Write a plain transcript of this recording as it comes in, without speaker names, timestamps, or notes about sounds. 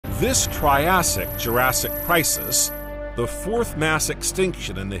This Triassic-Jurassic crisis, the fourth mass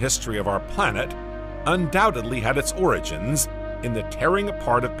extinction in the history of our planet, undoubtedly had its origins in the tearing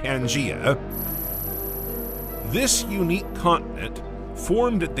apart of Pangaea. This unique continent,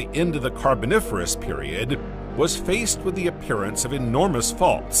 formed at the end of the Carboniferous period, was faced with the appearance of enormous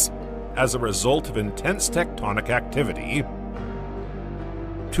faults as a result of intense tectonic activity.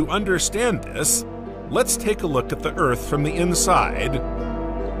 To understand this, let's take a look at the Earth from the inside.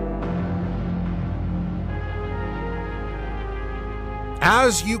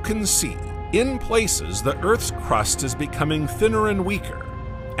 As you can see, in places the Earth's crust is becoming thinner and weaker,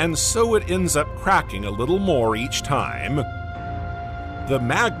 and so it ends up cracking a little more each time. The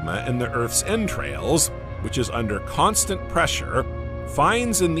magma in the Earth's entrails, which is under constant pressure,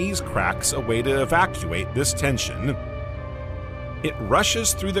 finds in these cracks a way to evacuate this tension. It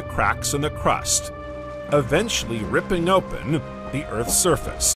rushes through the cracks in the crust, eventually ripping open the Earth's surface.